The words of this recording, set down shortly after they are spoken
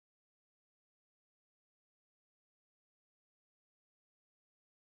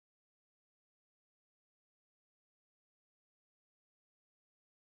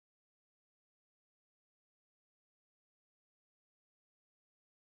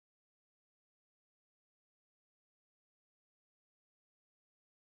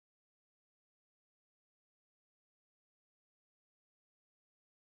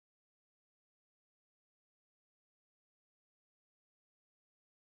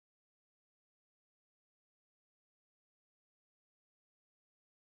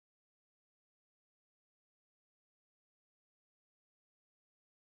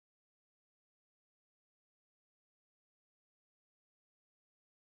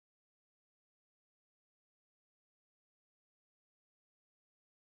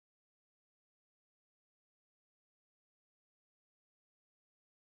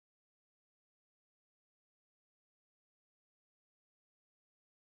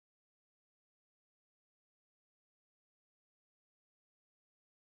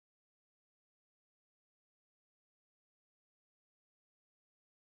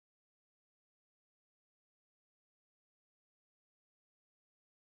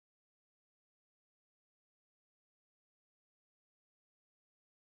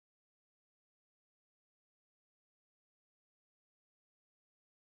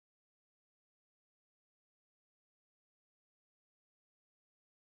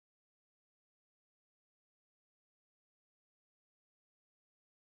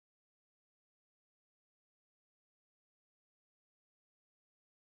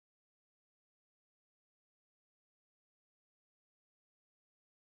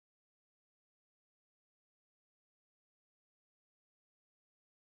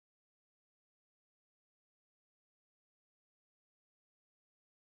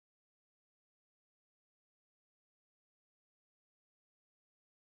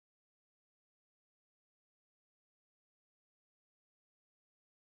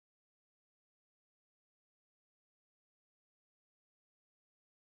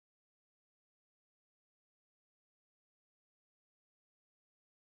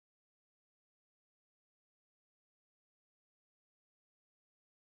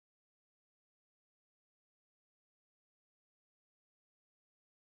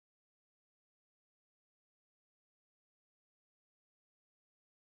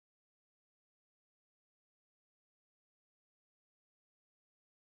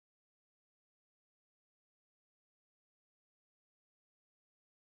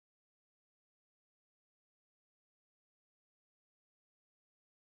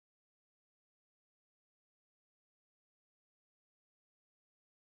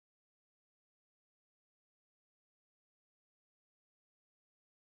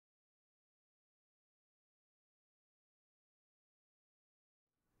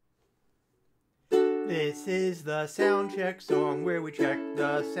This is the sound check song where we check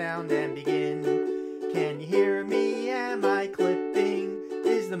the sound and begin. Can you hear me? Am I clipping?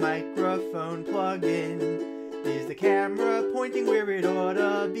 Is the microphone plugged in? Is the camera pointing where it ought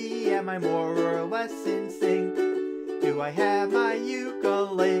to be? Am I more or less in sync? Do I have my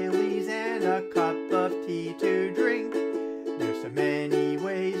ukuleles and a cup of tea to drink? There's so many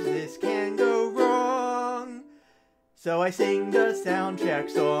ways this can go wrong, so I sing the sound check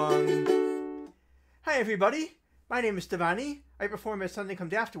song. Hi everybody, my name is Stevani. I perform as Sunday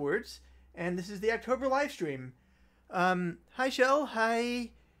Comes Afterwards, and this is the October live stream. Hi Shell, hi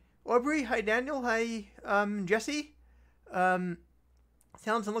Aubrey, hi Daniel, hi Jesse. Sounds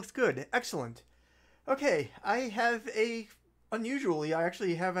and looks good, excellent. Okay, I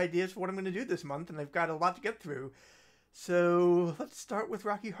actually have ideas for what I'm going to do this month, and I've got a lot to get through. So, let's start with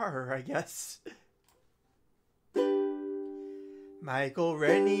Rocky Horror, I guess. Michael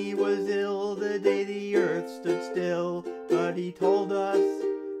Rennie was ill the day the earth stood still, but he told us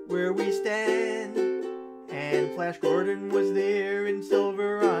where we stand. And Flash Gordon was there in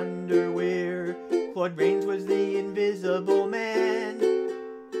silver underwear. Claude Rains was the invisible man.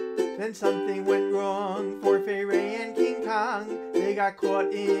 Then something went wrong for Fay Ray and King Kong. They got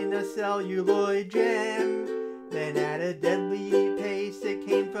caught in a celluloid jam. Then at a deadly pace it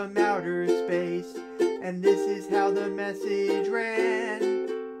came from outer space. And this is how the message ran.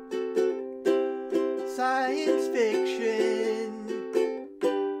 Science fiction,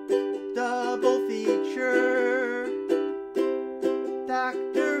 double feature,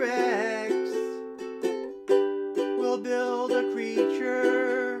 Dr. X will build a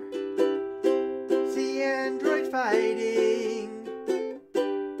creature, see androids fighting,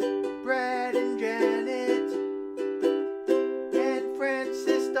 Brad and Janet, and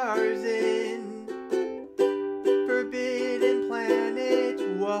Francis stars in Forbidden Planet.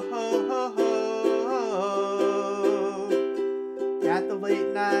 Whoa. At the late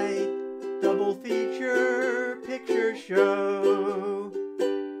night double feature picture show.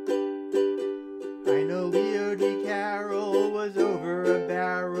 I know Leo DiCarol was over a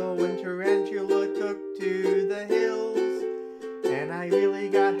barrel when Tarantula took to the hills. And I really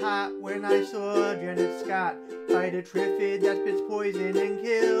got hot when I saw Janet Scott fight a Triffid that spits poison and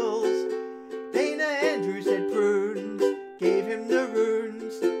kills. Dana Andrews said prunes, gave him the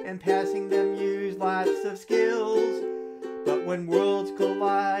runes, and passing them used lots of skills. But when worlds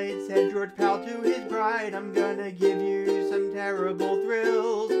collide, said George Pal to his bride, I'm gonna give you some terrible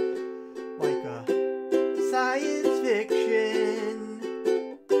thrills. Like a science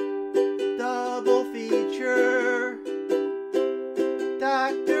fiction double feature,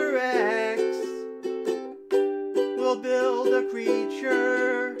 Dr. X will build a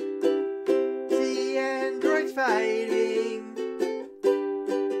creature, see androids fighting,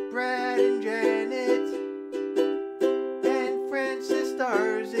 Brad and Janet, and Francis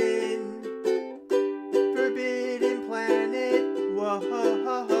stars in Forbidden Planet. Whoa.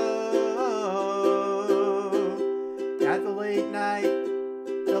 At the late night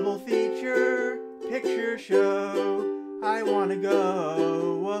double feature picture show, I wanna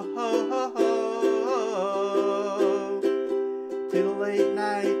go. Whoa. To the late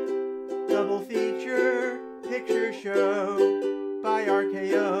night double feature picture show by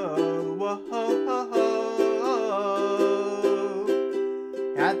RKO. Whoa.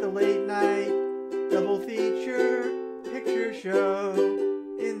 At the late night double feature picture show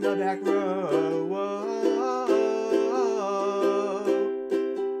in the back row. Whoa.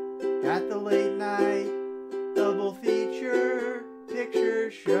 At the late night double feature picture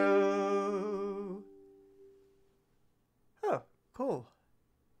show. Oh, cool.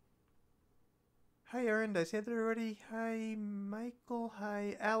 Hi Aaron, did I say that already? Hi Michael,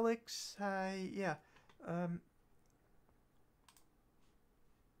 hi Alex, hi, yeah.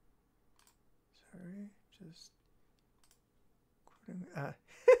 Sorry, just quoting,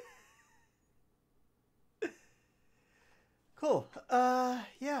 cool.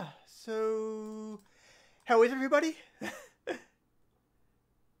 Yeah, so how is everybody?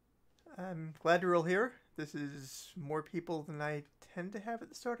 I'm glad you're all here. This is more people than I tend to have at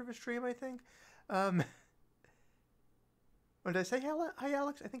the start of a stream, I think. When did I say hi,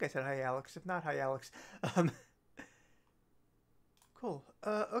 Alex? I think I said hi, Alex. If not, hi, Alex. Cool.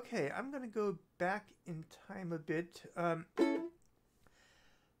 Okay, I'm gonna go back in time a bit.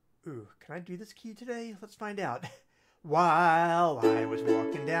 Ooh, can I do this key today? Let's find out. While I was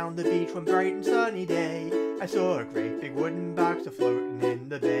walking down the beach one bright and sunny day, I saw a great big wooden box a-floating in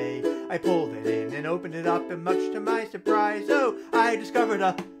the bay. I pulled it in and opened it up, and much to my surprise, oh, I discovered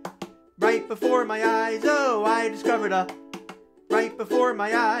a... Right before my eyes, oh, I discovered a... right before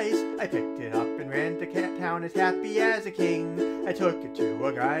my eyes. I picked it up and ran to town as happy as a king. I took it to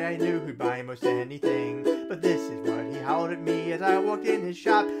a guy I knew who'd buy most anything. But this is what he howled at me as I walked in his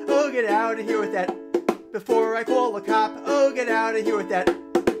shop. Oh, get out of here with that before I call a cop. Oh, get out of here with that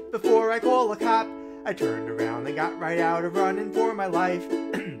before I call a cop. I turned around and got right out of running for my life.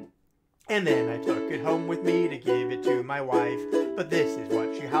 And then I took it home with me to give it to my wife. But this is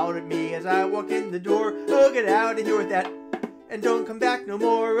what she howled at me as I walked in the door. Oh, get out of here with that, and don't come back no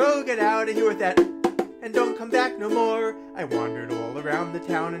more. Oh, get out of here with that, and don't come back no more. I wandered all around the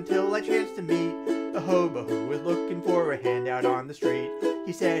town until I chanced to meet a hobo who was looking for a handout on the street.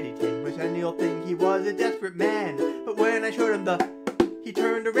 He said he'd take most any old thing, he was a desperate man. But when I showed him he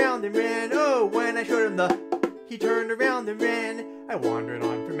turned around and ran. Oh, when I showed him he turned around and ran. I wandered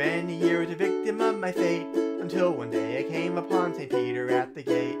on for many years, a victim of my fate, until one day I came upon St. Peter at the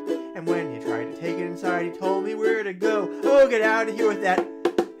gate. And when he tried to take it inside, he told me where to go. Oh, get out of here with that,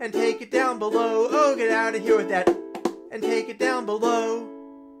 and take it down below. Oh, get out of here with that, and take it down below.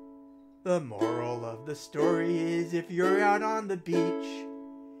 The moral of the story is, if you're out on the beach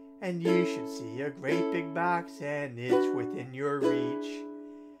and you should see a great big box and it's within your reach,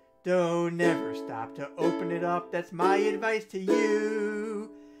 don't ever stop to open it up. That's my advice to you.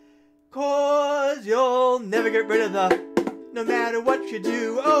 'Cause you'll never get rid of no matter what you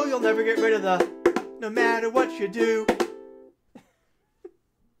do. Oh, you'll never get rid of no matter what you do.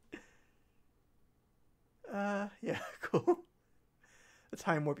 Yeah, cool. The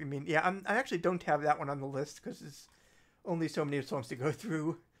time warp, you mean? Yeah, I actually don't have that one on the list because there's only so many songs to go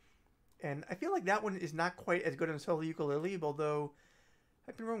through. And I feel like that one is not quite as good on solo ukulele, although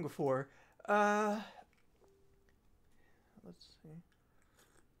I've been wrong before. Let's see.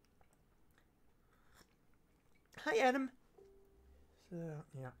 Hi, Adam. So,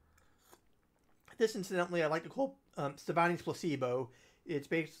 yeah. This, incidentally, I like to call Stevani's Placebo. It's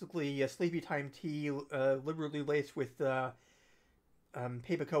basically a sleepy time tea, liberally laced with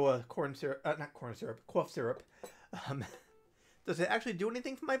Papacoa corn syrup, not corn syrup, cough syrup. Does it actually do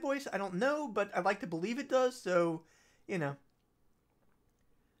anything for my voice? I don't know, but I like to believe it does, so, you know.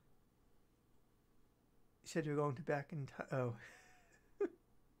 You said you're going to back in time. Oh.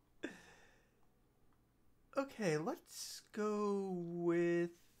 Okay, let's go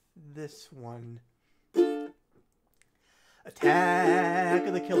with this one. Attack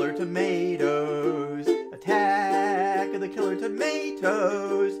of the Killer Tomatoes. Attack of the Killer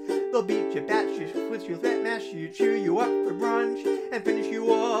Tomatoes. They'll beat you, bash you, twist you, mash you, chew you up for brunch, and finish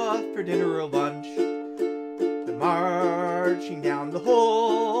you off for dinner or lunch. They're marching down the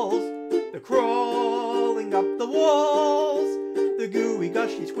halls. They're crawling up the walls. They're gooey,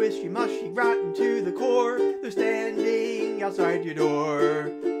 gushy, squishy, mushy, rotten to the core. They're standing outside your door.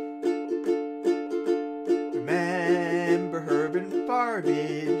 Remember Herbert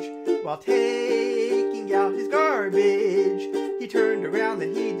Farbage, while taking out his garbage, he turned around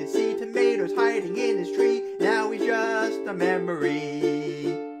and he did see tomatoes hiding in his tree. Now he's just a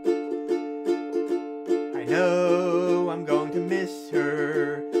memory. I know I'm going to miss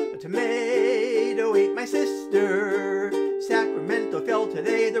her. A tomato ate my sister. Sacramento fell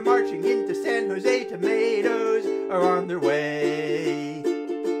today. They're marching into San Jose. Tomatoes are on their way.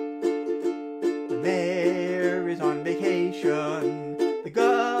 The mayor is on vacation. The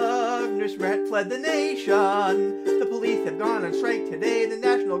governor's rat fled the nation. The police have gone on strike today. The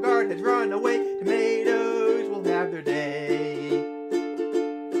National Guard has run away. Tomatoes will have their day.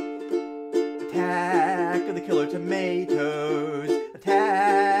 Attack of the Killer Tomatoes.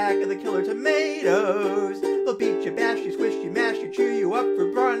 Attack of the Killer Tomatoes. They'll beat you, bash you, squish you, mash you, chew you up for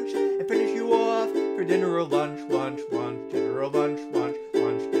brunch, and finish you off for dinner or lunch, lunch, lunch, dinner or lunch, lunch,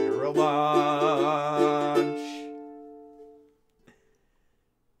 lunch, dinner or lunch.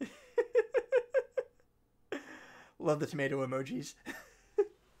 Love the tomato emojis. Hang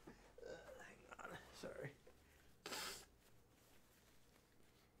on, sorry.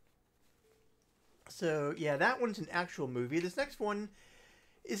 So, yeah, that one's an actual movie. This next one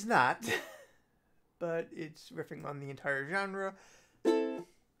is not, but it's riffing on the entire genre.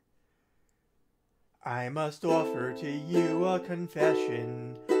 I must offer to you a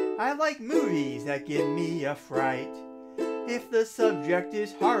confession. I like movies that give me a fright. If the subject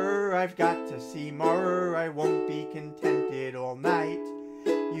is horror, I've got to see more. I won't be contented all night.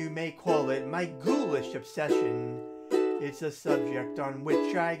 You may call it my ghoulish obsession. It's a subject on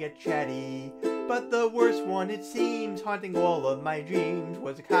which I get chatty. But the worst one, it seems, haunting all of my dreams,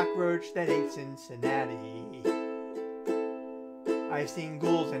 was a cockroach that ate Cincinnati. I've seen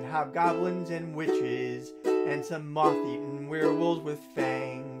ghouls and hobgoblins and witches, and some moth-eaten werewolves with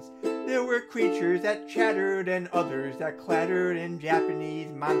fangs. There were creatures that chattered and others that clattered and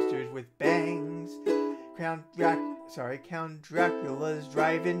Japanese monsters with bangs. Count Dracula's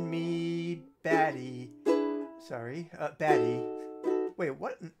driving me batty. Batty. Wait,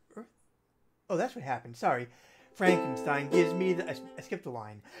 what on earth? Oh, that's what happened. Sorry. Frankenstein gives me the... I skipped a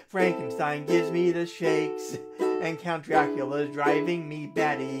line. Frankenstein gives me the shakes, and Count Dracula's driving me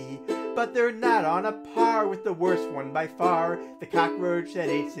batty. But they're not on a par with the worst one by far, the cockroach that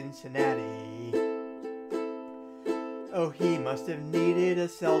ate Cincinnati. Oh, he must have needed a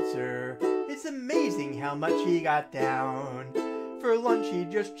seltzer. It's amazing how much he got down. For lunch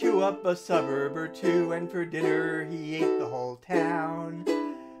he'd just chew up a suburb or two, and for dinner he ate the whole town.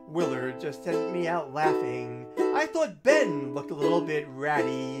 Willard just sent me out laughing. I thought Ben looked a little bit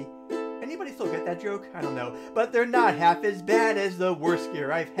ratty. Anybody still get that joke? I don't know. But they're not half as bad as the worst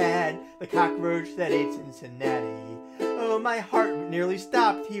scare I've had, the cockroach that ate Cincinnati. Oh, my heart nearly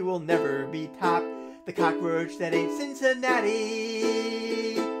stopped. He will never be topped, the cockroach that ate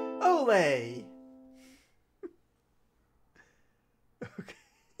Cincinnati. Ole! Okay.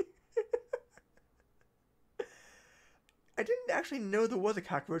 I didn't actually know there was a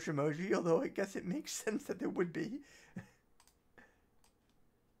cockroach emoji, although I guess it makes sense that there would be.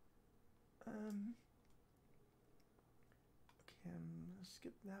 Okay, I'm gonna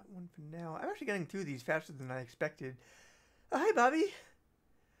skip that one for now. I'm actually getting through these faster than I expected. Hi, Bobby.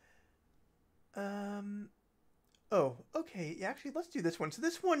 Oh, okay. Yeah, actually, let's do this one. So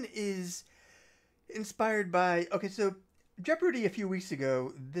this one is inspired by... Okay, so Jeopardy! A few weeks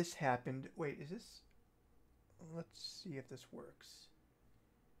ago, this happened. Wait, is this... Let's see if this works.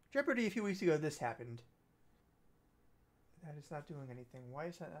 Jeopardy! A few weeks ago, this happened. That is not doing anything. Why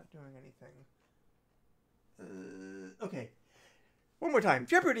is that not doing anything? Okay. One more time.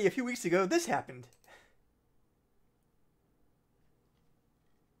 Jeopardy! A few weeks ago, this happened.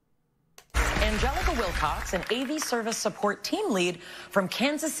 Angelica Wilcox, an AV service support team lead from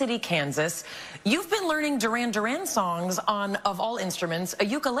Kansas City, Kansas. You've been learning Duran Duran songs on, of all instruments, a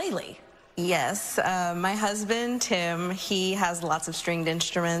ukulele. Yes, my husband, Tim, he has lots of stringed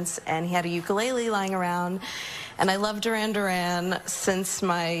instruments, and he had a ukulele lying around, and I love Duran Duran since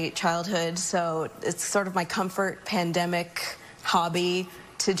my childhood, so it's sort of my comfort pandemic hobby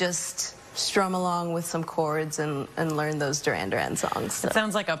to just strum along with some chords and learn those Duran Duran songs. So. It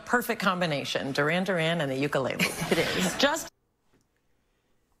sounds like a perfect combination, Duran Duran and the ukulele. It is.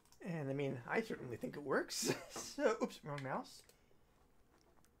 And I mean, I certainly think it works. So, oops, wrong mouse.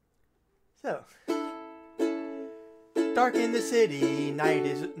 So, dark in the city, night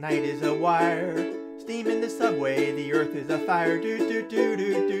is a wire. Steam in the subway, the earth is afire. Do do do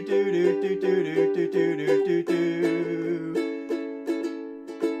do do do do do do do do do do.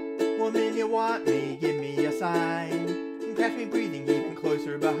 Woman, you want me? Give me a sign. And catch me breathing even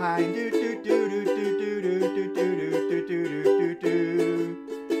closer behind. Do do do do do do do do do do do do do.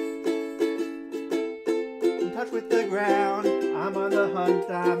 In touch with the ground. I'm on the hunt,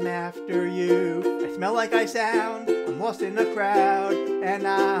 I'm after you. I smell like I sound, I'm lost in a crowd. And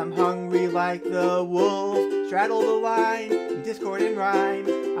I'm hungry like the wolf. Straddle the line, in discord and rhyme.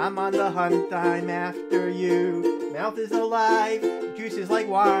 I'm on the hunt, I'm after you. Mouth is alive, juice is like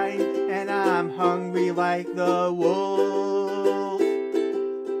wine. And I'm hungry like the wolf.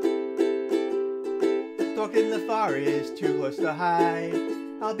 Stalked in the forest, too close to hide.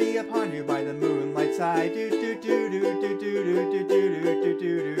 I'll be upon you by the moonlight side. Do do do do do do do do do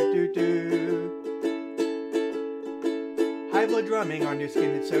do do do. High blood drumming on your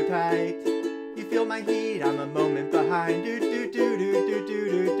skin, it's so tight. You feel my heat, I'm a moment behind. Do do do do do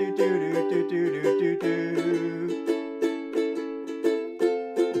do do do do do do do.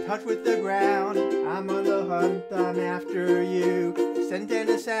 In touch with the ground, I'm on the hunt, I'm after you. Scent and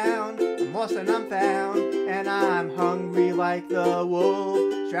a sound, I'm lost and I'm found. And I'm hungry like the wolf.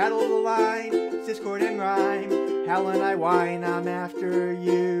 Straddle the line, discord and rhyme. Howl and I whine, I'm after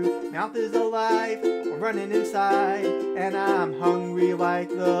you. Mouth is alive, we're running inside. And I'm hungry like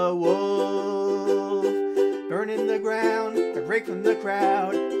the wolf. Burning the ground, I break from the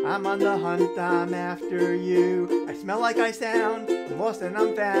crowd. I'm on the hunt, I'm after you. I smell like I sound, I'm lost and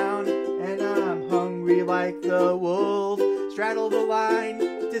I'm found. And I'm hungry like the wolf. Straddle the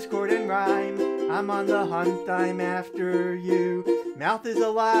line, discord and rhyme. I'm on the hunt, I'm after you. Mouth is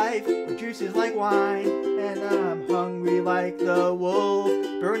alive, my juice is like wine. And I'm hungry like the wolf.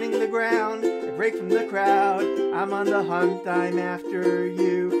 Burning the ground, I break from the crowd. I'm on the hunt, I'm after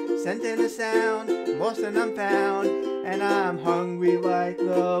you. Scent and a sound, I'm lost and I'm found. And I'm hungry like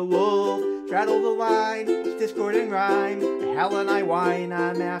the wolf. straddle the line, discord and rhyme. Howl and I whine,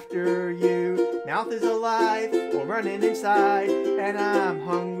 I'm after you. Mouth is alive, or running inside, and I'm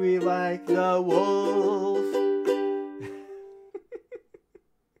hungry like the wolf.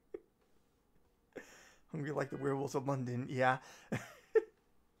 Hungry like the Werewolves of London, yeah.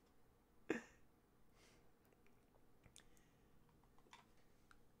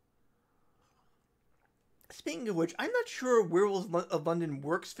 Speaking of which, I'm not sure Werewolves of London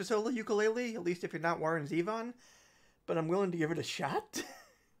works for solo ukulele, at least if you're not Warren Zevon, but I'm willing to give it a shot.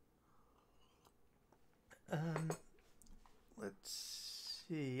 Let's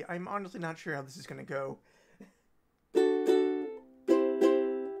see. I'm honestly not sure how this is going to go.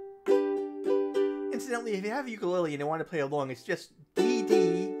 Incidentally, if you have a ukulele and you want to play along, it's just D,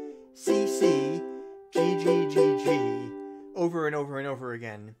 D, C, C, G, G, G, G, over and over and over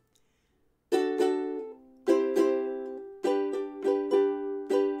again.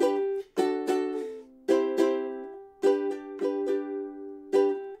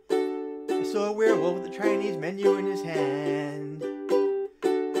 I saw a werewolf with a Chinese menu in his hand,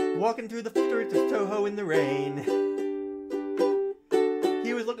 walking through the streets of Toho in the rain.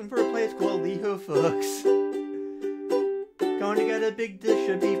 He was looking for a place called Lee Ho Fook's. Going to get a big dish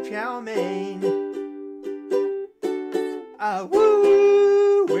of beef chow mein. Ah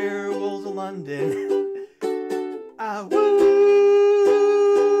woo, Werewolves of London. Ah woo,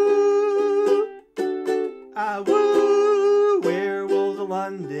 ah woo, Werewolves of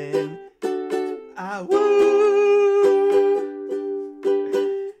London. Ah woo.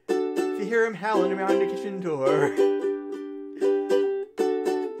 If you hear him howling around the kitchen door,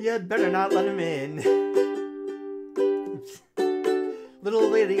 you better not let him in. Little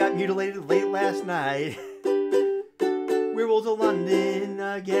lady got mutilated late last night. Werewolves of London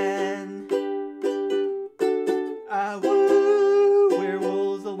again. Ah woo,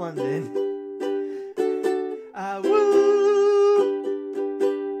 Werewolves of London. Ah woo.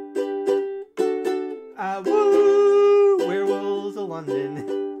 Ah woo, Werewolves of London.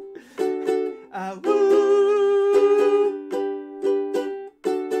 Ah woo.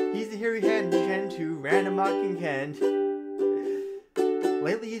 Hairy hand Gent who ran amok in Kent.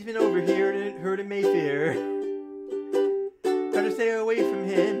 Lately he's been over here and heard in Mayfair. Better stay away from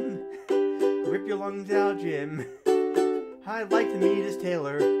him. Rip your lungs out, Jim. I'd like to meet his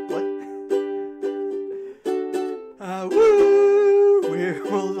tailor. What? Ah woo,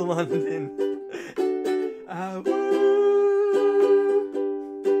 Werewolves of London. Ah woo.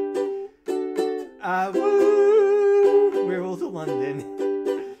 Ah woo, Werewolves of London.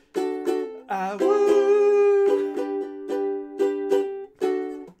 Ah woo.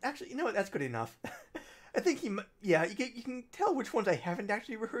 Actually, you know what? That's good enough. I think yeah, you can tell which ones I haven't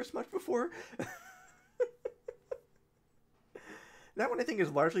actually rehearsed much before. That one I think is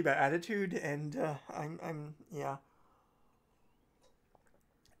largely about attitude, and yeah.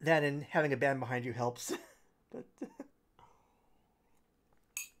 That and having a band behind you helps. But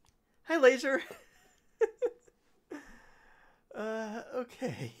hi, Laser.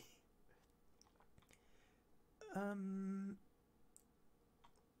 Okay.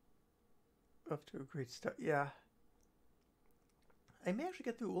 Off to a great start. Yeah. I may actually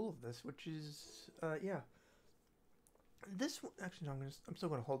get through all of this, which is, yeah. This one, actually, no, I'm still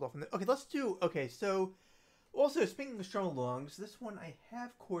going to hold off on that. Okay, let's do, okay, so, also, speaking of strum-alongs, this one I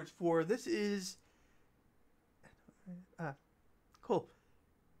have chords for. This is, cool.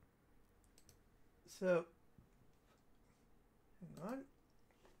 So, hang on.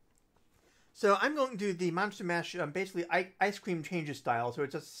 So, I'm going to do the Monster Mash, basically, ice cream changes style. So,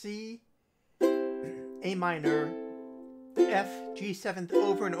 it's a C, A minor, F, G7th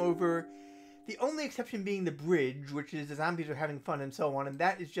over and over. The only exception being the bridge, which is the zombies are having fun and so on, and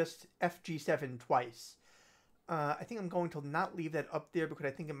that is just F, G7 twice. I think I'm going to not leave that up there because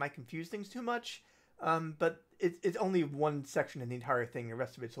I think it might confuse things too much. But it's only one section in the entire thing. The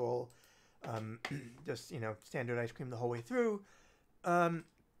rest of it's all just, you know, standard ice cream the whole way through. So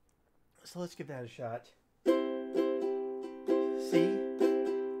let's give that a shot. C,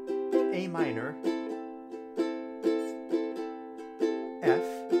 A minor, F,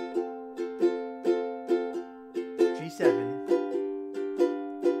 G7.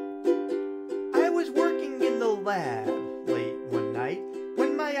 I was working in the lab late one night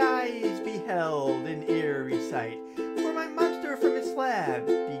when my eyes beheld an eerie sight, for my monster from its slab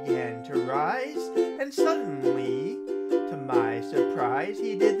began to rise, and suddenly, to my surprise,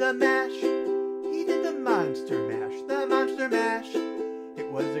 he did the mash. He did the monster mash, the monster mash. It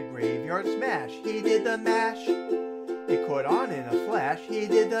was a graveyard smash. He did the mash. It caught on in a flash. He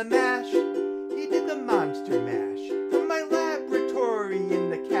did the mash. He did the monster mash. From my laboratory in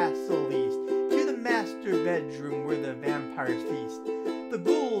the castle east, the bedroom where the vampires feast. The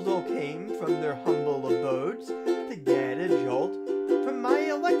ghouls all came from their humble abodes to get a jolt from my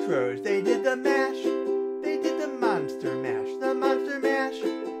electrodes. They did the mash, they did the monster mash, the monster mash.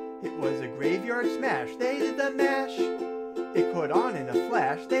 It was a graveyard smash, they did the mash. It caught on in a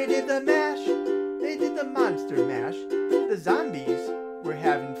flash, they did the mash, they did the monster mash. The zombies were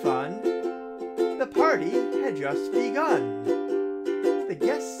having fun, the party had just begun. The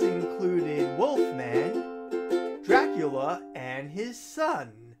guests included Wolfman, Dracula, and his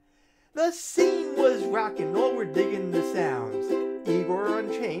son. The scene was rockin', all were digging the sounds. Igor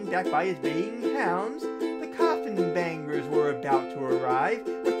unchained, backed by his baying hounds. The coffin bangers were about to arrive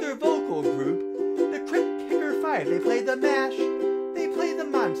with their vocal group, the Crypt Kicker 5. They played the mash, they played the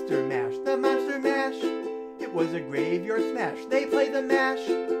monster mash, the monster mash. It was a graveyard smash, they played the mash.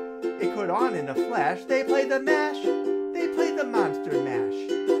 It caught on in a flash, they played the mash, they played the monster mash.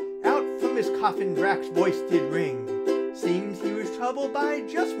 Out from his coffin Drax's voice did ring. Seems he was troubled by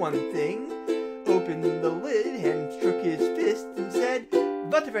just one thing. Opened the lid and shook his fist and said,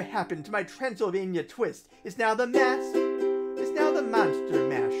 "Whatever happened to my Transylvania twist? It's now the mash, it's now the monster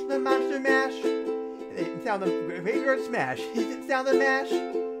mash, the monster mash. It's now the graveyard smash, it's now the mash.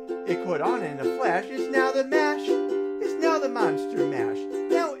 It caught on in a flash, it's now the mash, it's now the monster mash.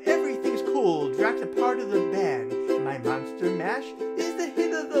 Now everything's cool, Drax a part of the band. My monster mash is the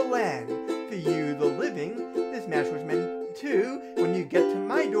hit of the land. For you, the living, this mash was meant to. When you get to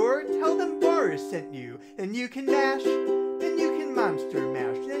my door, tell them Boris sent you. Then you can mash, then you can monster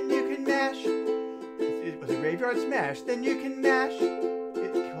mash, then you can mash. It was a graveyard smash, then you can mash.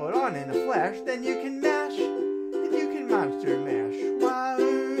 It caught on in a flash, then you can mash, then you can monster mash. Wow,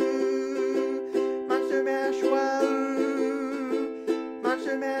 monster mash, wow,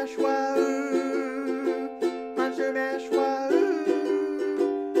 monster mash, wow, monster mash, wow.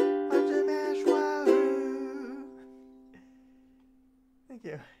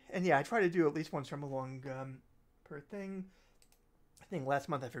 Yeah, and yeah, I try to do at least one strum-along per thing. I think last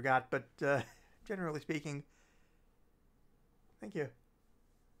month I forgot, but generally speaking, thank you.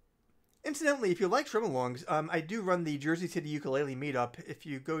 Incidentally, if you like strum-alongs, I do run the Jersey City Ukulele Meetup. If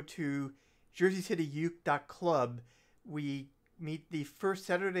you go to jerseycityuke.club, we meet the first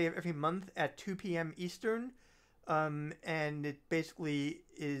Saturday of every month at 2 p.m. Eastern, and it basically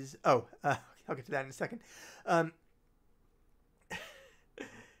is... I'll get to that in a second.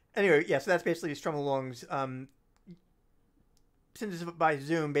 Anyway, yeah, so that's basically strum-alongs. Since it's by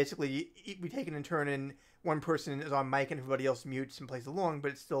Zoom, basically, we take it in turn, and one person is on mic and everybody else mutes and plays along,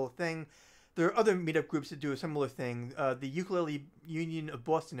 but it's still a thing. There are other meetup groups that do a similar thing. The Ukulele Union of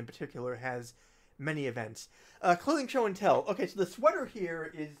Boston, in particular, has many events. Clothing show and tell. Okay, so the sweater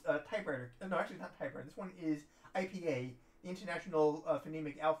here is typewriter. No, actually, not typewriter. This one is IPA, the International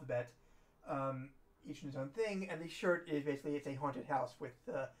Phonemic Alphabet. Each in his own thing, and the shirt is basically, it's a haunted house with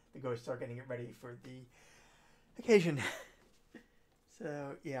the ghosts are getting it ready for the occasion.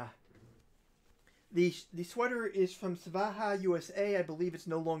 So, yeah. The sweater is from Savaha, USA. I believe it's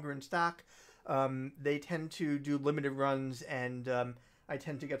no longer in stock. They tend to do limited runs, and I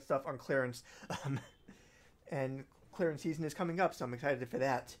tend to get stuff on clearance. And clearance season is coming up, so I'm excited for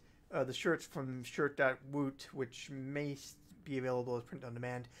that. The shirt's from shirt.woot, which may be available as print on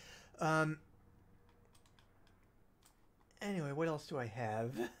demand. Anyway, what else do I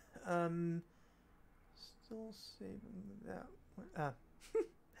have? Still saving that one.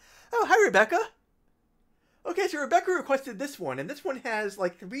 Oh, hi, Rebecca! Okay, so Rebecca requested this one, and this one has,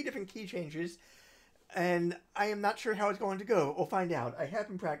 like, 3 different key changes, and I am not sure how it's going to go. We'll find out. I have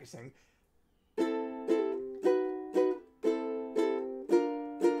been practicing.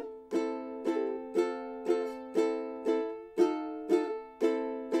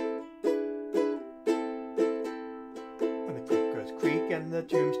 And the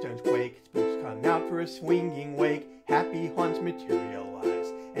tombstones quake, spooks come out for a swinging wake, happy haunts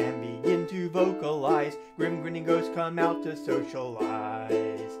materialize and begin to vocalize, grim grinning ghosts come out to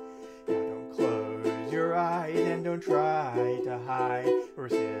socialize. Now don't close your eyes and don't try to hide, or a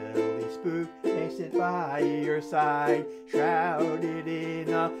silly spook may sit by your side, shrouded in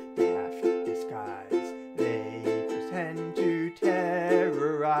a daft disguise. They pretend to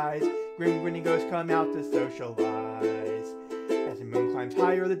terrorize, grim grinning ghosts come out to socialize. As the moon climbs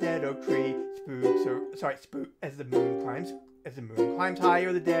higher the dead oak tree, as the moon climbs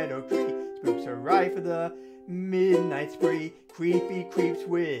higher the dead oak tree, spooks arrive for the midnight spree. Creepy creeps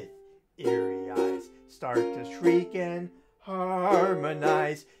with eerie eyes start to shriek and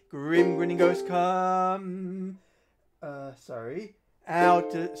harmonize. Grim grinning ghosts come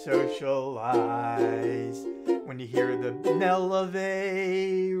out to socialize. When you hear the knell of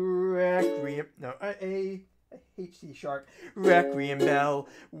a Requiem, no, C sharp, Requiem bell,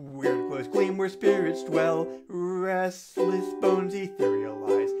 weird glows gleam where spirits dwell, restless bones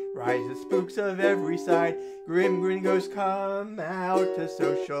etherealize, rise the spooks of every side, grim grinning ghosts come out to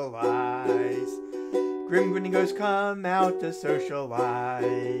socialize, grim grinning ghosts come out to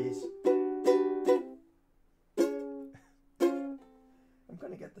socialize. I'm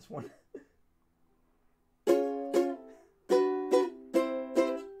gonna get this one.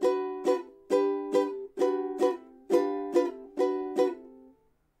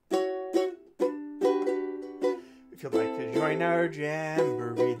 If you'd like to join our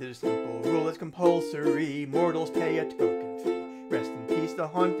jamboree, there's a simple rule that's compulsory. Mortals pay a token fee. Rest in peace, the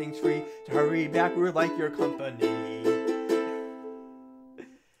haunting's free. To hurry back, we'd like your company.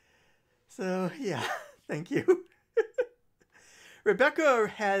 So, yeah, thank you. Rebecca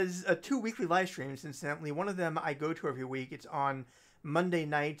has 2 weekly live streams, incidentally. One of them I go to every week. It's on Monday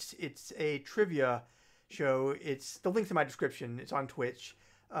nights. It's a trivia show. The link's in my description. It's on Twitch.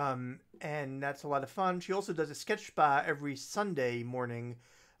 And that's a lot of fun. She also does a sketch spa every Sunday morning,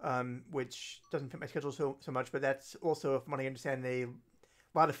 which doesn't fit my schedule so much, but that's also, from what I understand, a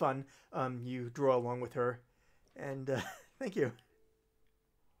lot of fun. You draw along with her. And thank you.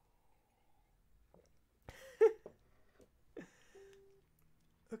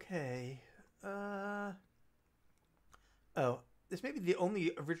 Okay. Oh, this may be the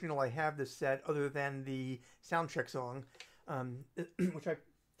only original I have this set other than the soundtrack song, which I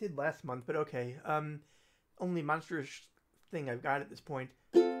did last month, but okay. Only monstrous thing I've got at this point.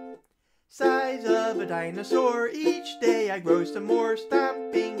 Size of a dinosaur, each day I grow some more,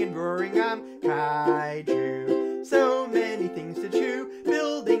 stomping and roaring, I'm Kaiju. So many things to chew,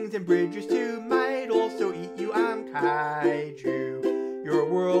 buildings and bridges too, might also eat you, I'm Kaiju. Your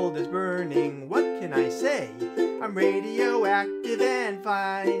world is burning, what can I say? I'm radioactive and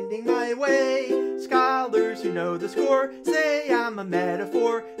finding my way. Scholars who know the score say I'm a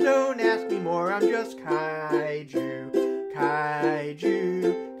metaphor. Don't ask me more, I'm just Kaiju.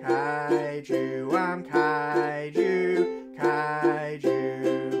 Kaiju, Kaiju, I'm Kaiju,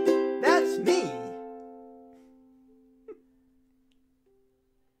 Kaiju. That's me!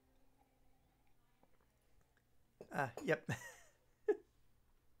 Yep.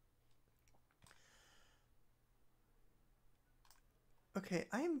 Okay,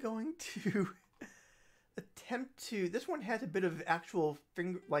 I am going to attempt to... This one has a bit of actual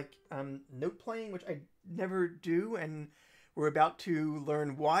note playing, which I never do, and we're about to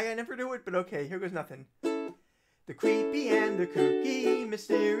learn why I never do it, but okay, here goes nothing. The creepy and the kooky,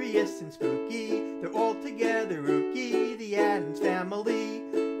 mysterious and spooky, they're all together ooky, the Addams Family.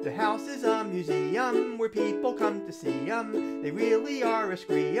 The house is a museum where people come to see 'em. They really are a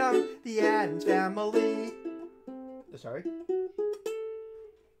scream, the Addams Family. Sorry.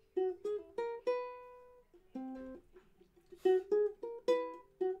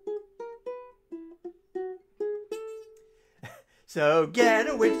 So get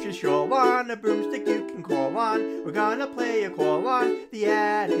a witch's shawl on, a broomstick you can crawl on. We're gonna play a call on the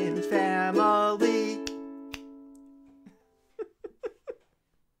Addams Family.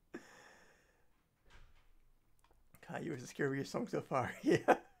 Kaiju is the scariest song so far,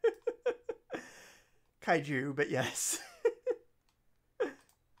 yeah. Kaiju, but yes.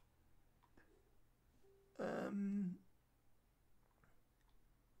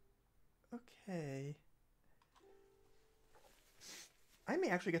 Okay. I may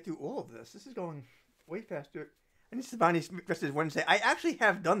actually get through all of this. This is going way faster. I need Savani's versus Wednesday. I actually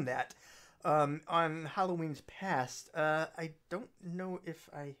have done that on Halloween's past. I don't know if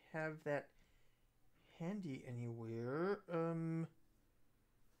I have that handy anywhere.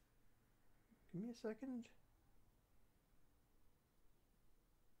 Give me a second.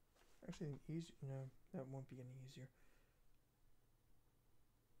 Actually, easy. No, that won't be any easier.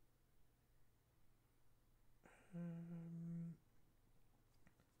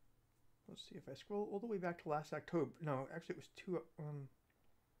 Let's see if I scroll all the way back to last October. No, actually, it was two.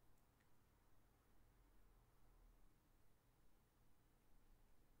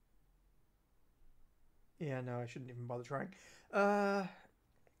 Yeah, no, I shouldn't even bother trying.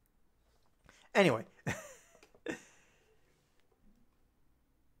 Anyway.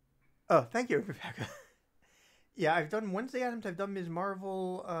 Oh, thank you, Rebecca. Yeah, I've done Wednesday Addams, I've done Ms.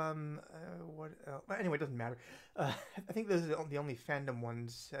 Marvel, what else? Anyway, it doesn't matter. I think those are the only fandom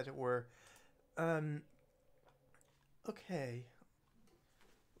ones, as it were. Okay.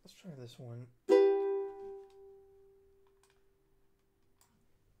 Let's try this one.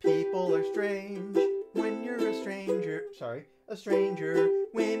 People are strange when you're a stranger. Sorry, a stranger.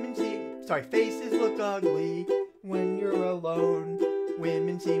 Women see... Sorry, faces look ugly when you're alone.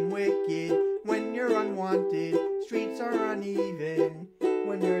 Women seem wicked when you're unwanted. Streets are uneven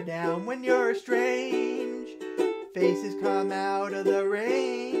when you're down, when you're strange. Faces come out of the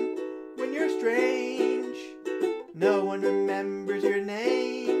rain when you're strange. No one remembers your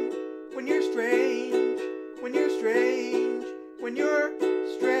name when you're strange. When you're strange. When you're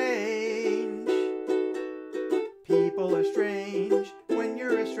strange. People are strange when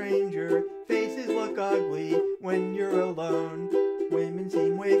you're a stranger. Faces look ugly when you're alone. Women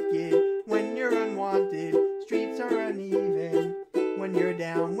seem wicked when you're unwanted. Streets are uneven when you're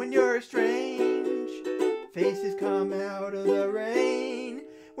down, when you're strange. Faces come out of the rain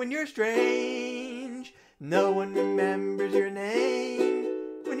when you're strange. No one remembers your name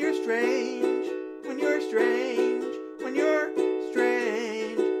when you're strange. When you're strange. When you're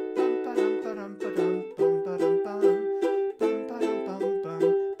strange. Bum ba-dum ba-dum ba-dum bum ba-dum bum. Bum ba-dum bum bum.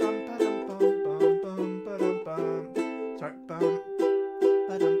 Bum ba-dum bum bum bum ba-dum bum. Sorry, bum.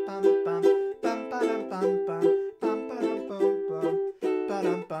 Ba-dum bum bum. Bum ba-dum bum bum. Bum ba-dum bum bum.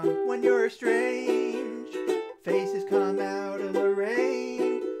 Ba-dum bum. When you're strange, faces come out of the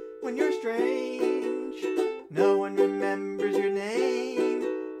rain. When you're strange, no one remembers your name.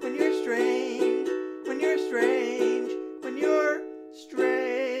 When you're strange. When you're strange. When you're strange.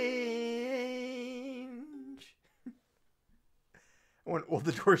 I want all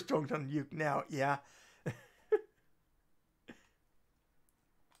the doors strung on uke now, yeah.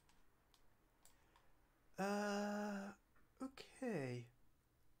 Okay.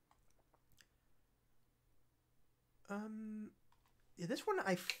 Yeah, this one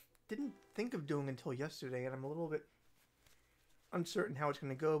I didn't think of doing until yesterday, and I'm a little bit uncertain how it's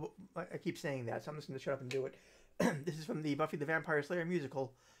going to go, but I keep saying that, so I'm just going to shut up and do it. This is from the Buffy the Vampire Slayer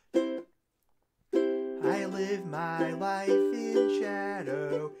musical. I live my life in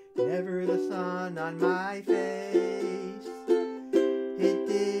shadow, never the sun on my face. It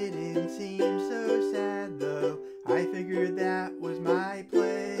didn't seem so sad though, I figured that was my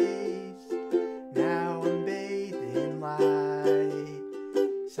place. Now I'm bathed in light,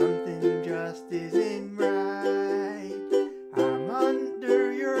 something just isn't right. I'm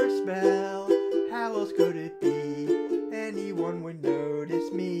under your spell, how else could it be? Anyone would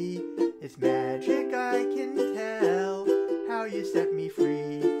notice me. It's magic, I can tell. How you set me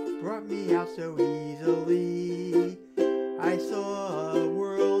free, brought me out so easily. I saw a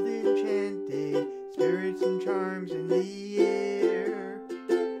world enchanted, spirits and charms in the air.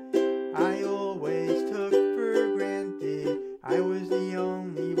 I always took for granted I was the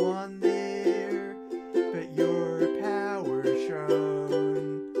only one there. But your power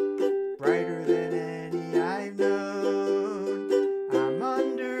shone brighter than any I've known. I'm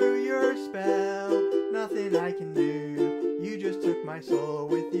under your spell, nothing I can do. You just took my soul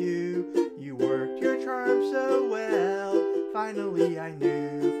with you. You worked your charm so well. Finally I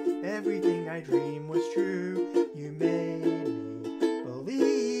knew everything I dreamed was true. You made me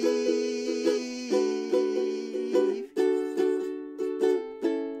believe.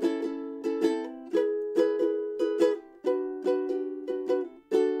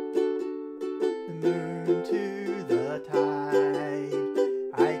 The moon to the tide,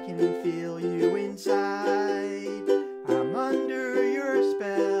 I can feel you inside. I'm under your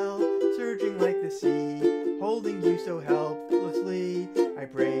spell, surging like the sea, holding you so helplessly. I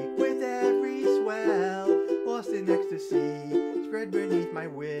break with every swell, lost in ecstasy, spread beneath my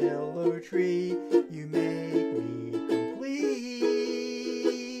willow tree. You make me complete.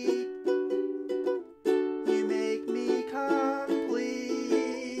 You make me complete.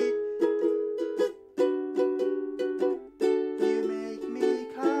 You make me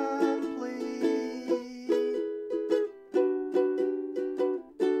complete.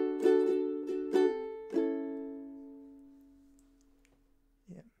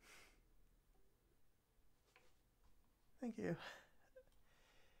 Yeah. Thank you.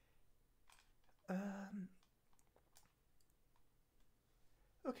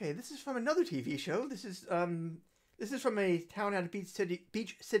 Okay, this is from another TV show. This is from a town out of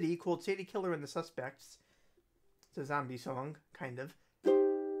Beach City called Sadie Killer and the Suspects. It's a zombie song, kind of.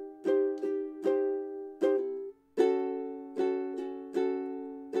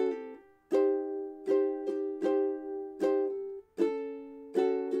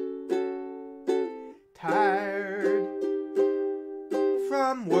 Tired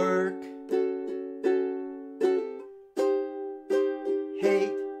from work,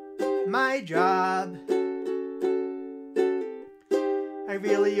 hate my job. I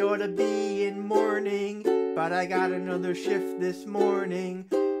really ought to be in mourning, but I got another shift this morning.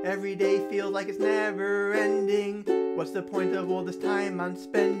 Every day feels like it's never ending. What's the point of all this time I'm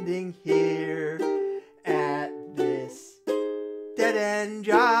spending here at this dead end? end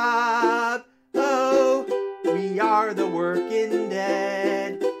job. Oh, we are the working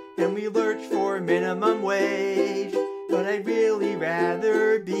dead, and we lurch for minimum wage. But I'd really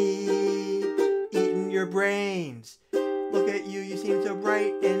rather be eating your brains. Look at you, you seem so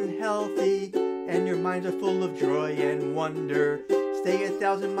bright and healthy, and your minds are full of joy and wonder. Stay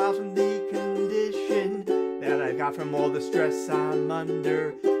 1,000 miles from the condition that I got from all the stress I'm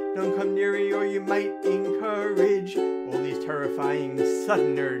under. Don't come near me or you might encourage all these terrifying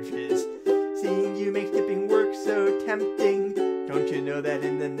sudden urges. Seeing you makes dipping work so tempting. Don't you know that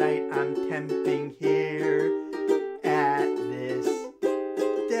in the night I'm temping here at this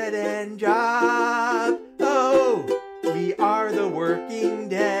dead-end job? Oh, we are the working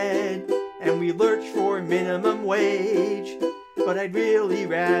dead, and we lurch for minimum wage. But I'd really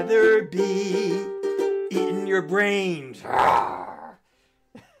rather be eating your brains.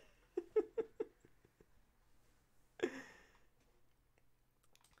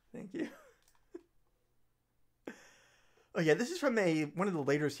 Thank you. Oh yeah, this is from one of the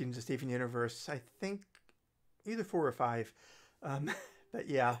later seasons of Steven Universe. I think either 4 or 5. But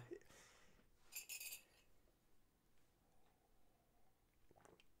yeah.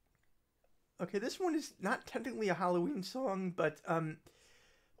 Okay, this one is not technically a Halloween song, but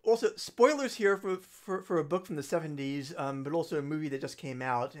also spoilers here for a book from the 70s, but also a movie that just came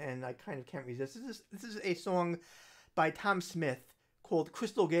out, and I kind of can't resist. This is a song by Tom Smith called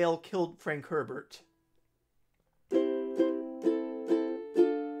 "Crystal Gayle Killed Frank Herbert."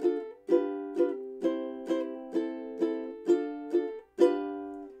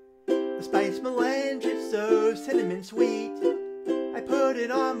 The spice melange is so cinnamon sweet. I put it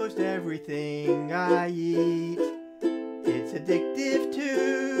on most everything I eat. It's addictive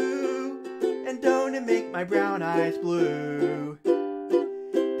too, and don't it make my brown eyes blue?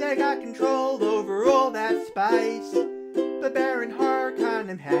 They got control over all that spice, but Baron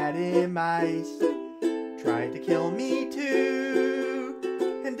Harkonnen had him ice. Tried to kill me too,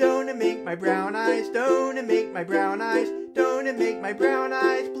 and don't it make my brown eyes, don't it make my brown eyes, don't it make my brown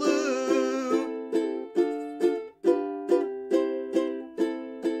eyes blue?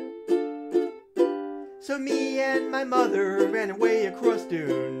 So me and my mother ran away across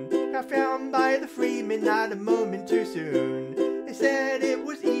Dune. Got found by the Freemen not a moment too soon. They said it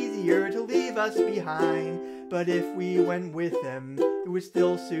was easier to leave us behind, but if we went with them, it would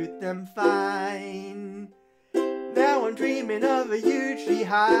still suit them fine. Now I'm dreaming of a huge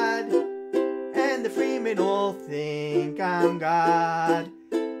jihad, and the Freemen all think I'm God.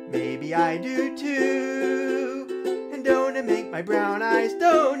 Maybe I do too. And don't it make my brown eyes,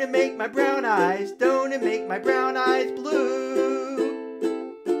 don't it make my brown eyes, don't it make my brown eyes blue?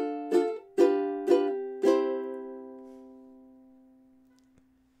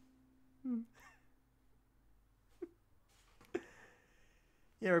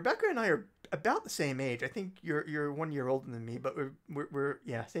 Yeah, Rebecca and I are about the same age. I think you're 1 year older than me, but we're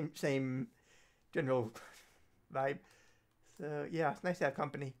yeah, same general vibe. So yeah, it's nice to have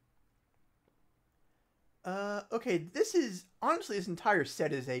company. Okay, this is, honestly, this entire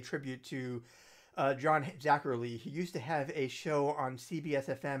set is a tribute to John Zackerly. He used to have a show on CBS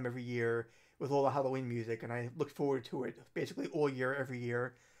FM every year with all the Halloween music, and I looked forward to it basically all year, every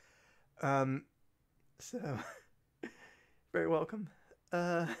year. So, very welcome.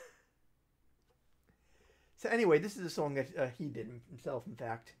 So anyway, this is a song that he did himself, in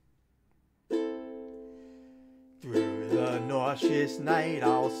fact. Through the nauseous night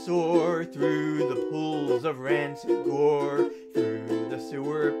I'll soar, through the pools of rancid gore, through the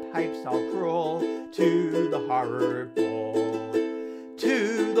sewer pipes I'll crawl, to the horror ball,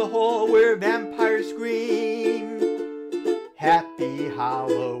 to the hall where vampires scream, happy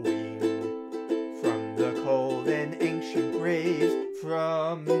Halloween. From the cold and ancient graves,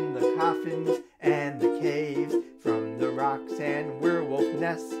 from the coffins and the caves, from the rocks and werewolf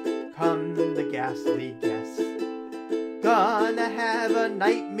nests, come the ghastly guests. Gonna have a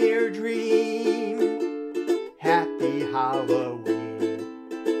nightmare dream, happy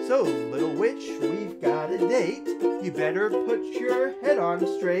Halloween. So, little witch, we've got a date. You better put your head on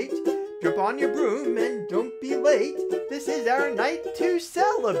straight. Jump on your broom and don't be late. This is our night to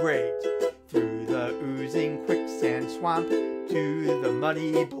celebrate. Through the oozing quicksand swamp, to the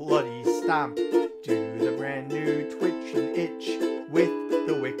muddy, bloody stomp, to the brand new twitch and itch with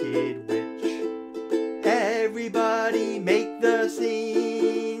the wicked witch. Everybody make the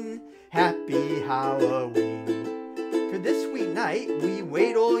scene, happy Halloween. For this sweet night we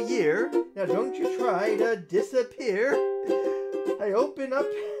wait all year, now don't you try to disappear. I open up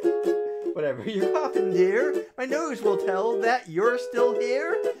Whatever you're coughing, dear, my nose will tell that you're still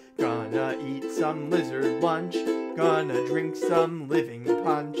here. Gonna eat some lizard lunch, gonna drink some living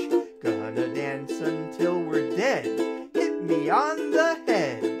punch, gonna dance until we're dead. Hit me on the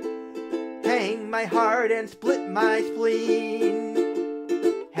head, hang my heart and split my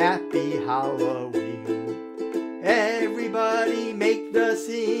spleen. Happy Halloween, everybody make the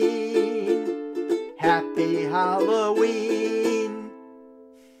scene. Happy Halloween.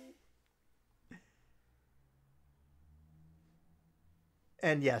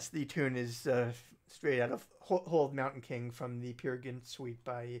 And yes, the tune is straight out of Hold Mountain King from the Peer Gynt Suite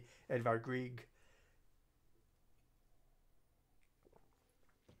by Edvard Grieg,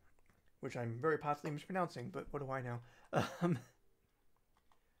 which I'm very possibly mispronouncing, but what do I know?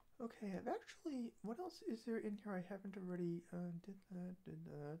 Okay, I've actually... What else is there in here I haven't already...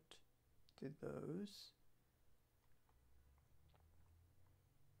 did those.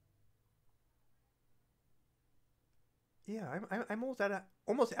 Yeah, I'm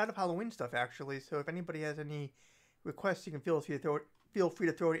almost out of Halloween stuff, actually, so if anybody has any requests, you can feel free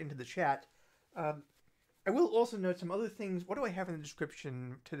to throw it into the chat. I will also note some other things. What do I have in the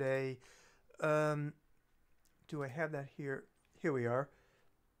description today? Do I have that here? Here we are.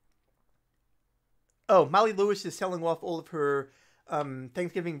 Oh, Molly Lewis is selling off all of her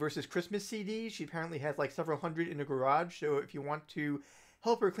Thanksgiving versus Christmas CDs. She apparently has like several hundred in her garage, so if you want to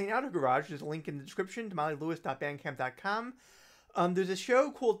help her clean out her garage, there's a link in the description to mollylewis.bandcamp.com. There's a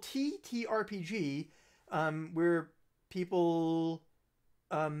show called TTRPG, where people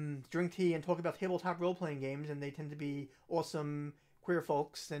drink tea and talk about tabletop role-playing games, and they tend to be awesome queer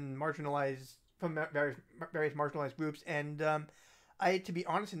folks and marginalized from various marginalized groups. And I, to be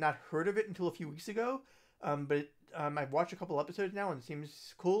honest, had not heard of it until a few weeks ago, but I've watched a couple episodes now, and it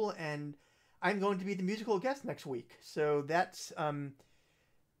seems cool, and I'm going to be the musical guest next week. So that's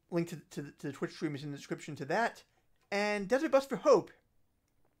link to the Twitch stream is in the description to that. And Desert Bus for Hope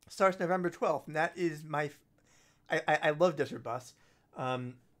starts November 12th, and that is my... I love Desert Bus.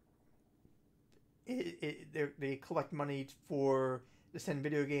 They collect money to send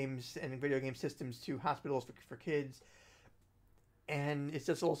video games and video game systems to hospitals for kids. And it's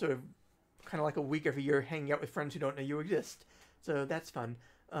just also kind of like a week every year hanging out with friends who don't know you exist. So that's fun.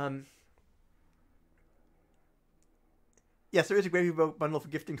 Yes, there is a Gravy Boat bundle for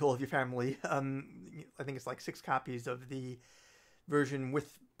gifting to all of your family. I think it's like 6 copies of the version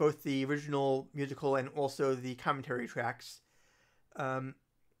with both the original musical and also the commentary tracks.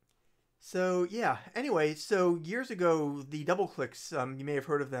 So, yeah. Anyway, so years ago, the Double Clicks, you may have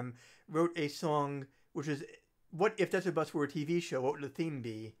heard of them, wrote a song which is, what if Desert Bus were a TV show? What would the theme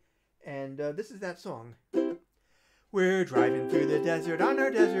be? And this is that song. We're driving through the desert on our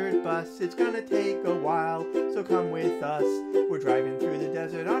desert bus. It's gonna take a while, so come with us. We're driving through the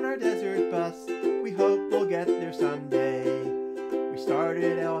desert on our desert bus. We hope we'll get there someday. We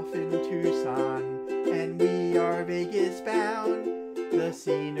started off in Tucson, and we are Vegas bound. The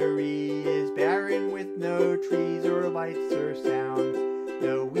scenery is barren with no trees or lights or sounds.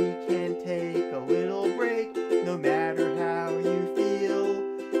 No, we can take a little break, no matter how you feel.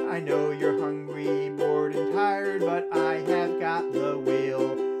 I know you're hungry, bored, and tired, but I have got the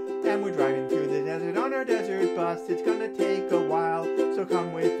will. And we're driving through the desert on our desert bus. It's gonna take a while, so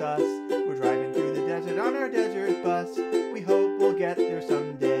come with us. We're driving through the desert on our desert bus. We hope we'll get there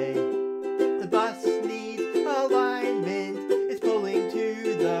someday. The bus needs alignment. It's pulling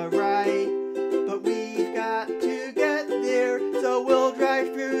to the right. But we've got to get there, so we'll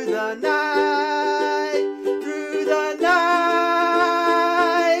drive through the night. Through the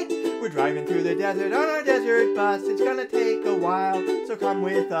night. We're driving through the desert on our desert bus. It's gonna take a while, so come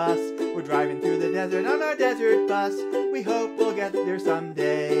with us. We're driving through the desert on our desert bus. We hope we'll get there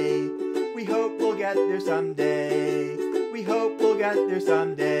someday. We hope we'll get there someday. We hope we'll get there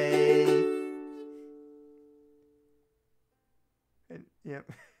someday. And, yep.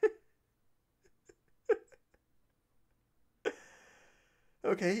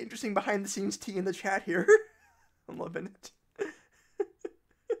 Okay, interesting behind the scenes tea in the chat here. I'm loving it.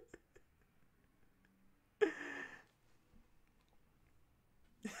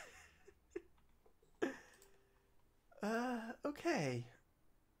 Okay.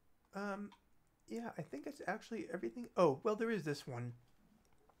 Yeah, I think that's actually everything. Oh, well, there is this one.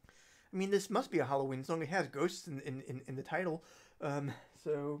 I mean, this must be a Halloween song. It has ghosts in the title.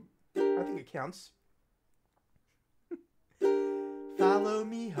 So I think it counts. Follow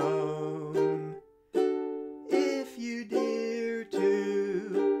me home, if you dare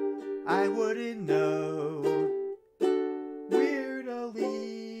to. I wouldn't know where to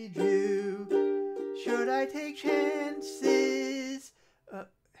lead you. Should I take chances?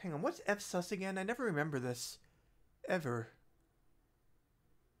 Hang on, what's F sus again? I never remember this. Ever.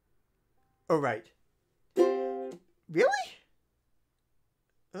 Oh, right. Really?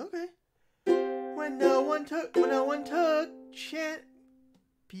 Okay. When no one took chance.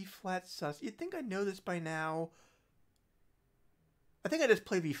 B flat sus. You'd think I know this by now. I think I just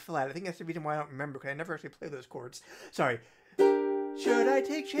play B flat. I think that's the reason why I don't remember, because I never actually play those chords. Sorry. Should I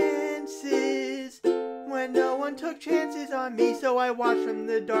take chances when no one took chances on me? So I watched from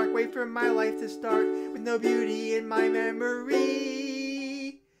the dark, wait for my life to start with no beauty in my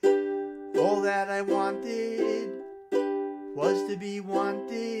memory. All that I wanted was to be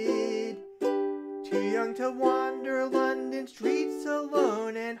wanted. Too young to wander London streets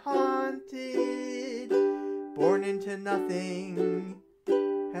alone and haunted. Born into nothing,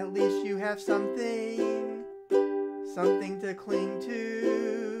 at least you have something, something to cling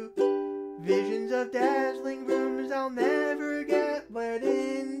to. Visions of dazzling rooms I'll never get let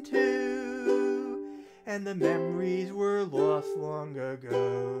into. And the memories were lost long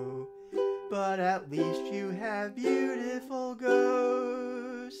ago, but at least you have beautiful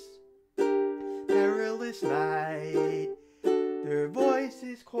ghosts. Perilous night, their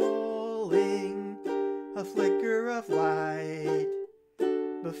voices calling, a flicker of light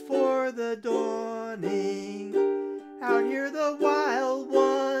before the dawning. Out here the wild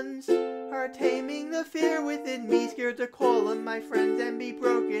ones are taming the fear within me, scared to call on my friends and be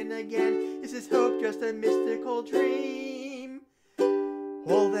broken again. Is this hope just a mystical dream?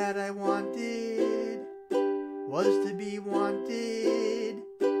 All that I wanted was to be wanted.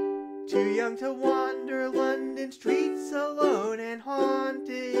 Too young to wander London streets alone and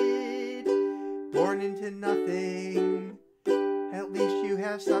haunted. Born into nothing, at least you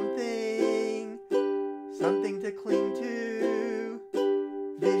have something, something to cling to.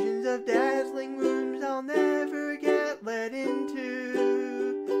 Visions of dazzling rooms I'll never get let into.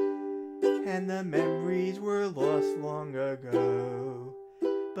 And the memories were lost long ago,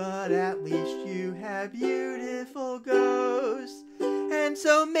 but at least you have beautiful ghosts. And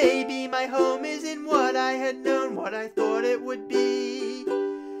so maybe my home isn't what I had known, what I thought it would be.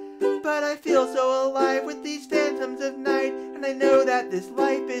 But I feel so alive with these phantoms of night, and I know that this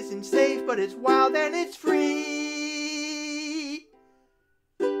life isn't safe, but it's wild and it's free.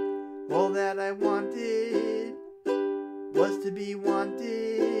 All that I wanted was to be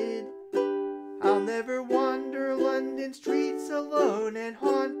wanted. I'll never wander London streets alone and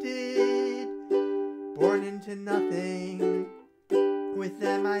haunted. Born into nothing, with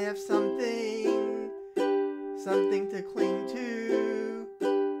them I have something, something to cling to.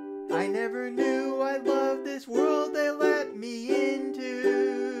 I never knew I loved this world they let me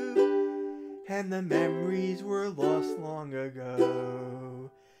into. And the memories were lost long ago.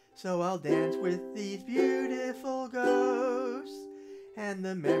 So I'll dance with these beautiful ghosts. And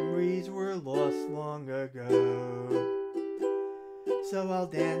the memories were lost long ago. So I'll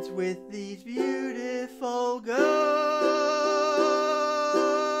dance with these beautiful ghosts.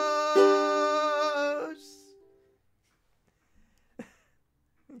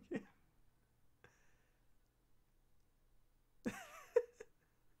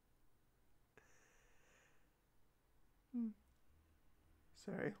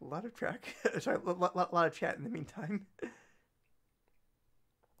 Sorry, a lot of track. Sorry, a lot of chat in the meantime.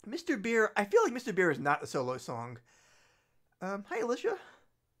 Mr. Beer, I feel like Mr. Beer is not a solo song. Hi, Alicia.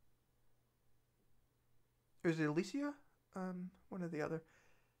 Or is it Alicia? One or the other.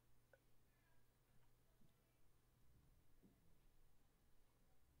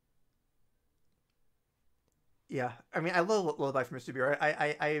 Yeah, I mean, I love Lullaby for Mr. Beer.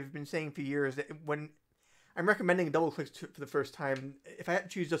 I've been saying for years that when I'm recommending Double Clicks for the first time, if I had to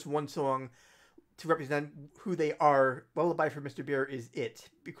choose just one song to represent who they are, Lullaby for Mr. Beer is it,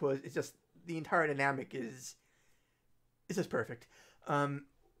 because it's just, the entire dynamic is just perfect. And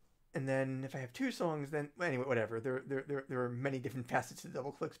then if I have two songs, then well, anyway, whatever. There are many different facets to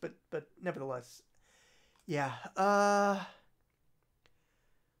Double Clicks, but nevertheless, yeah.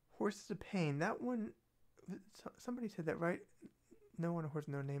 Horses of Pain. That one. Somebody said that, right? No one, a horse,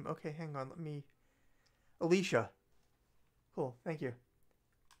 no name. Okay, hang on. Let me. Alicia. Cool. Thank you.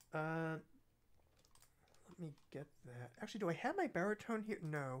 Let me get that. Actually, do I have my baritone here?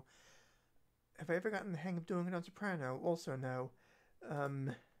 No. Have I ever gotten the hang of doing it on soprano? Also, no.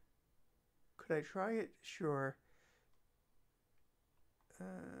 Could I try it? Sure.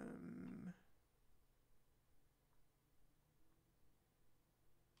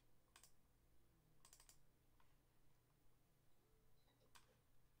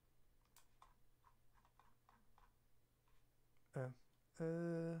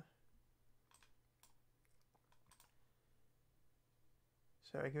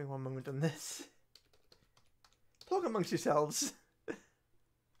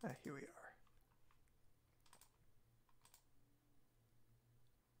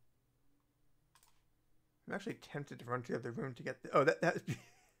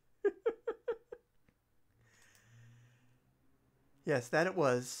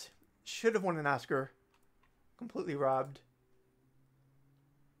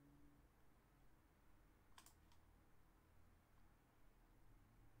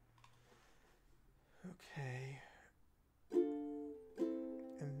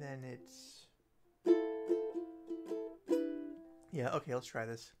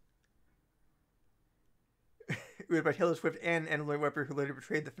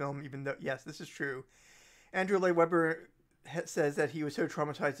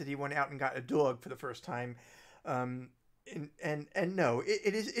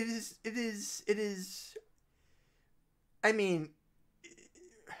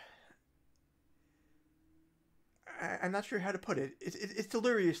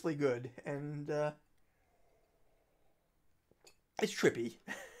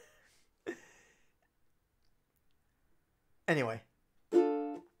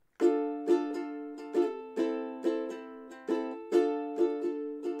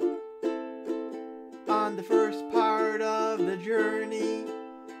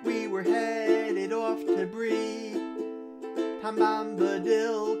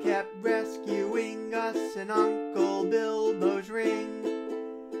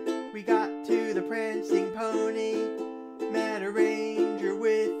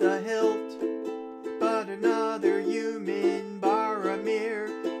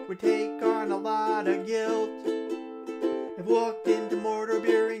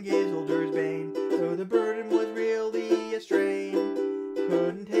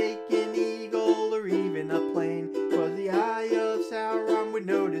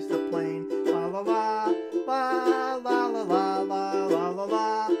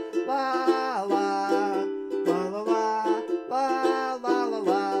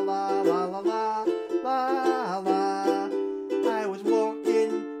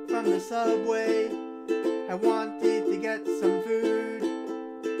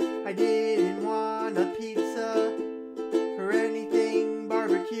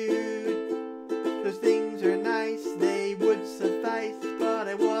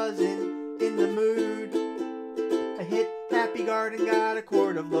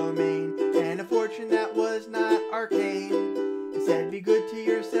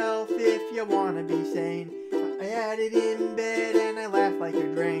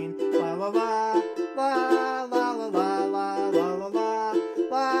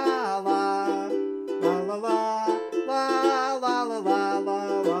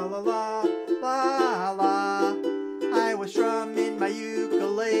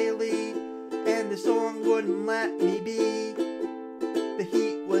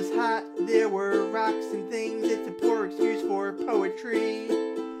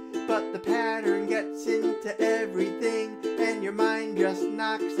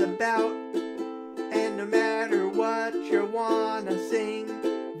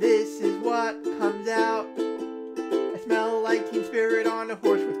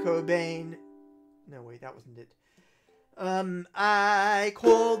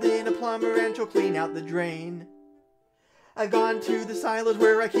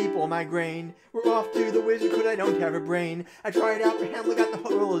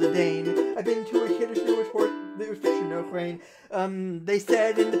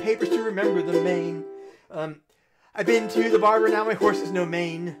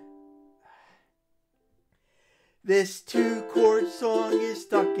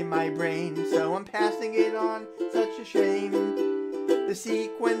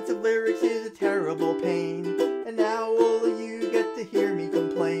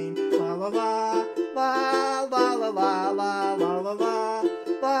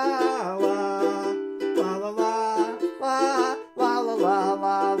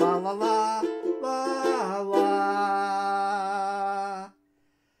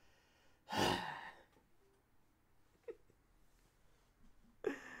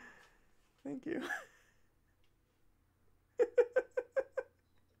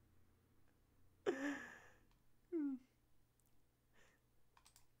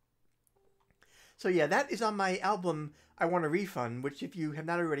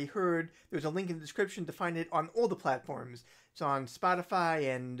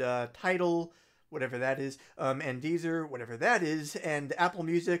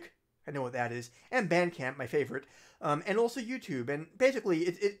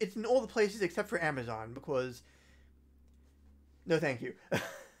 No, thank you.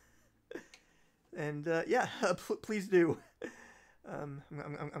 And yeah, please do. I'm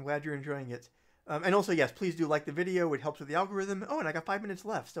glad you're enjoying it. And also, yes, please do like the video. It helps with the algorithm. Oh, and I got 5 minutes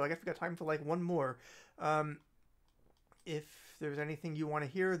left, so I guess we got time for like one more. If there's anything you want to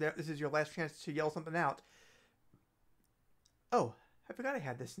hear, this is your last chance to yell something out. Oh, I forgot I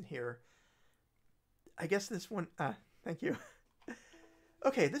had this in here. I guess this one... thank you.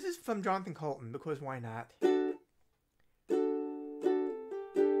 Okay, this is from Jonathan Colton, because why not?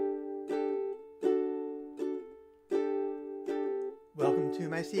 Welcome to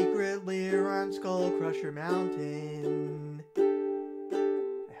my secret lair on Skullcrusher Mountain.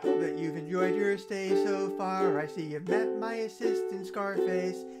 I hope that you've enjoyed your stay so far. I see you've met my assistant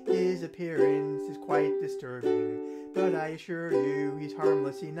Scarface. His appearance is quite disturbing, but I assure you he's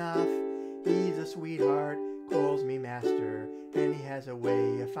harmless enough. He's a sweetheart, calls me master, and he has a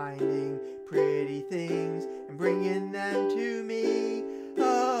way of finding pretty things and bringing them to me.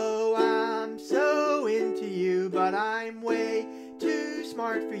 Oh, I'm so into you, but I'm way too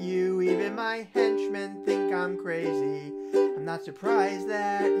smart for you. Even my henchmen think I'm crazy. I'm not surprised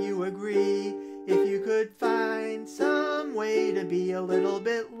that you agree. If you could find some way to be a little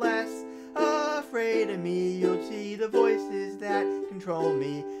bit less afraid of me, you'll see the voices that control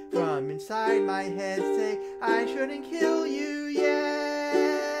me from inside my head say I shouldn't kill you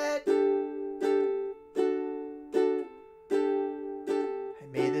yet. I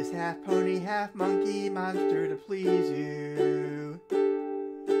made this half pony, half monkey monster to please you,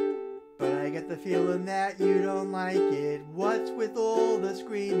 but I get the feeling that you don't like it. What's with all the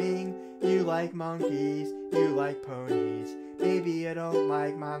screaming? You like monkeys, you like ponies. Maybe I don't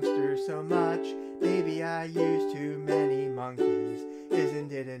like monsters so much. Maybe I use too many monkeys.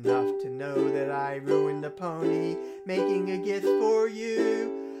 Isn't it enough to know that I ruined a pony making a gift for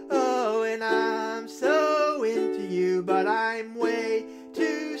you? Oh, and I'm so into you, but I'm way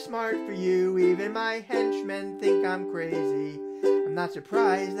too smart for you. Even my henchmen think I'm crazy. I'm not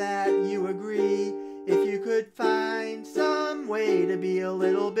surprised that you agree. If you could find some way to be a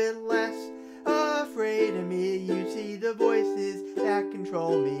little bit less afraid of me, you'd see the voices that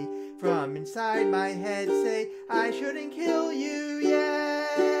control me from inside my head say I shouldn't kill you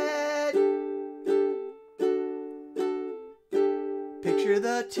yet. Picture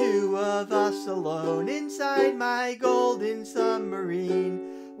the two of us alone inside my golden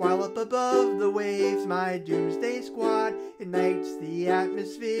submarine, while up above the waves my doomsday squad ignites the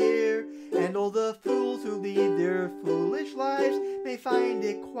atmosphere, and all the fools who lead their foolish lives may find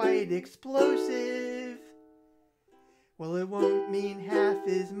it quite explosive. Well, it won't mean half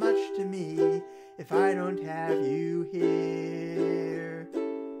as much to me if I don't have you here.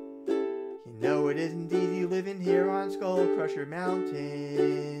 You know it isn't easy living here on Skullcrusher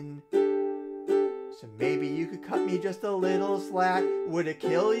Mountain, so maybe you could cut me just a little slack. Would it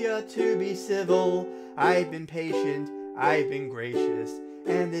kill you to be civil? I've been patient, I've been gracious,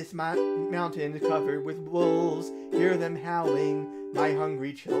 and this mountain is covered with wolves. Hear them howling, my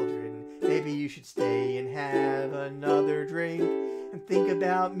hungry children. Maybe you should stay and have another drink and think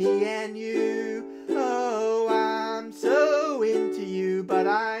about me and you. Oh, I'm so into you, but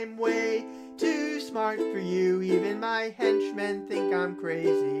I'm way too smart for you. Even my henchmen think I'm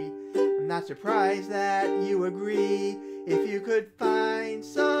crazy. I'm not surprised that you agree. If you could find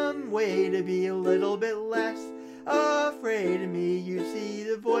some way to be a little bit less afraid of me, you see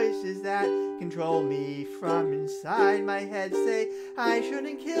the voices that control me from inside my head say I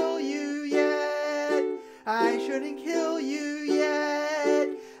shouldn't kill you yet. I shouldn't kill you yet.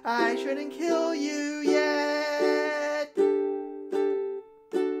 I shouldn't kill you yet.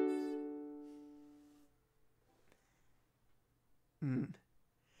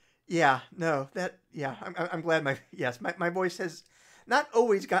 Yeah, no, I'm glad my voice has not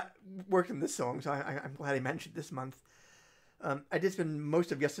always worked in this song, so I'm glad I mentioned this month. I did spend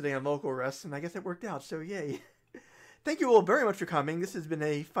most of yesterday on vocal rest, and I guess it worked out, so yay. Thank you all very much for coming. This has been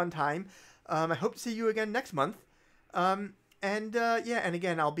a fun time. I hope to see you again next month. And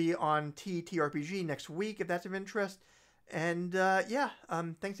again, I'll be on TTRPG next week, if that's of interest. And,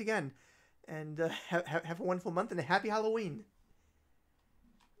 thanks again. And have a wonderful month, and a happy Halloween.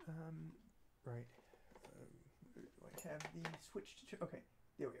 Right. Do I have the switch to... Okay,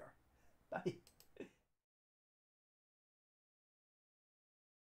 there we are. Bye.